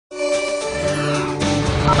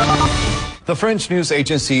The French news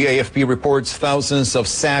agency AFP reports thousands of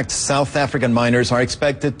sacked South African miners are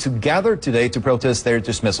expected to gather today to protest their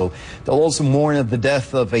dismissal. They'll also mourn the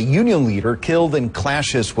death of a union leader killed in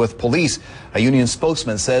clashes with police. A union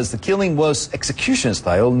spokesman says the killing was execution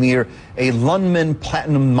style near a Lonmin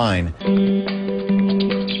platinum mine.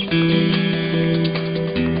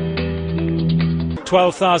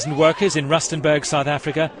 12,000 workers in Rustenburg, South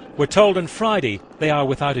Africa, were told on Friday they are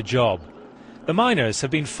without a job. The miners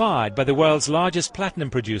have been fired by the world's largest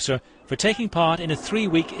platinum producer for taking part in a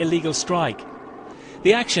 3-week illegal strike.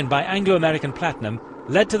 The action by Anglo-American Platinum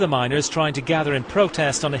led to the miners trying to gather in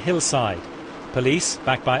protest on a hillside. Police,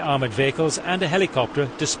 backed by armoured vehicles and a helicopter,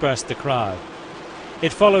 dispersed the crowd.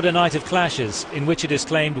 It followed a night of clashes in which it is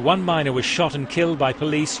claimed one miner was shot and killed by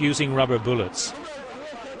police using rubber bullets.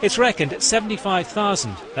 It's reckoned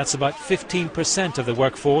 75,000, that's about 15% of the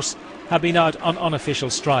workforce, have been out on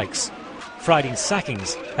unofficial strikes. Friday's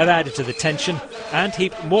sackings have added to the tension and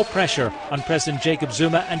heaped more pressure on President Jacob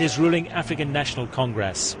Zuma and his ruling African National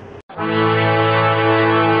Congress.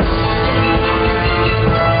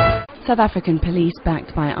 South African police,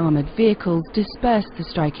 backed by armoured vehicles, dispersed the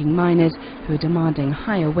striking miners who are demanding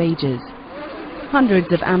higher wages.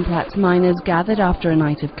 Hundreds of Amplatz miners gathered after a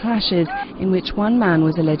night of clashes in which one man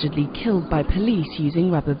was allegedly killed by police using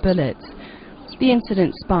rubber bullets. The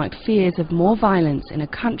incident sparked fears of more violence in a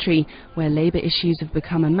country where labour issues have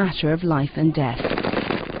become a matter of life and death.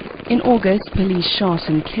 In August, police shot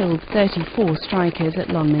and killed 34 strikers at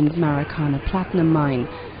Lonmin's Marikana platinum mine.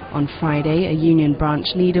 On Friday, a union branch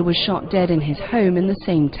leader was shot dead in his home in the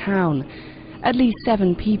same town. At least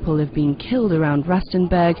 7 people have been killed around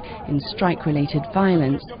Rustenburg in strike-related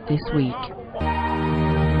violence this week.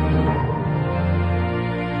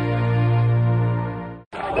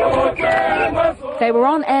 They were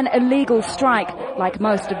on an illegal strike, like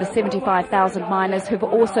most of the 75,000 miners who've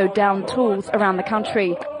also downed tools around the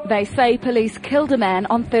country. They say police killed a man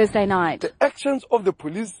on Thursday night. The actions of the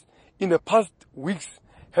police in the past weeks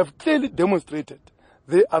have clearly demonstrated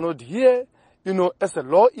they are not here, as a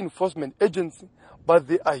law enforcement agency, but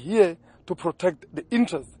they are here to protect the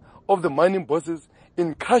interests of the mining bosses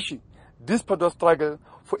in crushing this part of struggle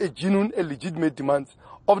for a genuine and legitimate demands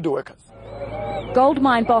of the workers. Gold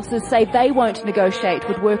mine bosses say they won't negotiate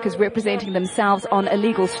with workers representing themselves on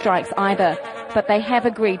illegal strikes either, but they have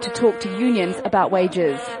agreed to talk to unions about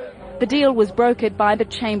wages. The deal was brokered by the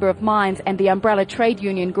Chamber of Mines and the umbrella trade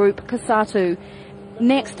union group COSATU.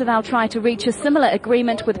 Next, they'll try to reach a similar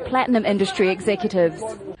agreement with platinum industry executives.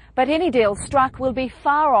 But any deal struck will be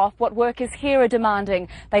far off what workers here are demanding.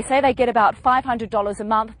 They say they get about $500 a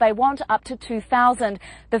month. They want up to $2,000.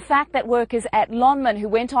 The fact that workers at Lonmin who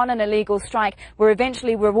went on an illegal strike were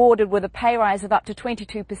eventually rewarded with a pay rise of up to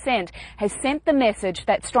 22% has sent the message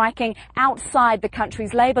that striking outside the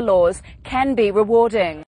country's labour laws can be rewarding.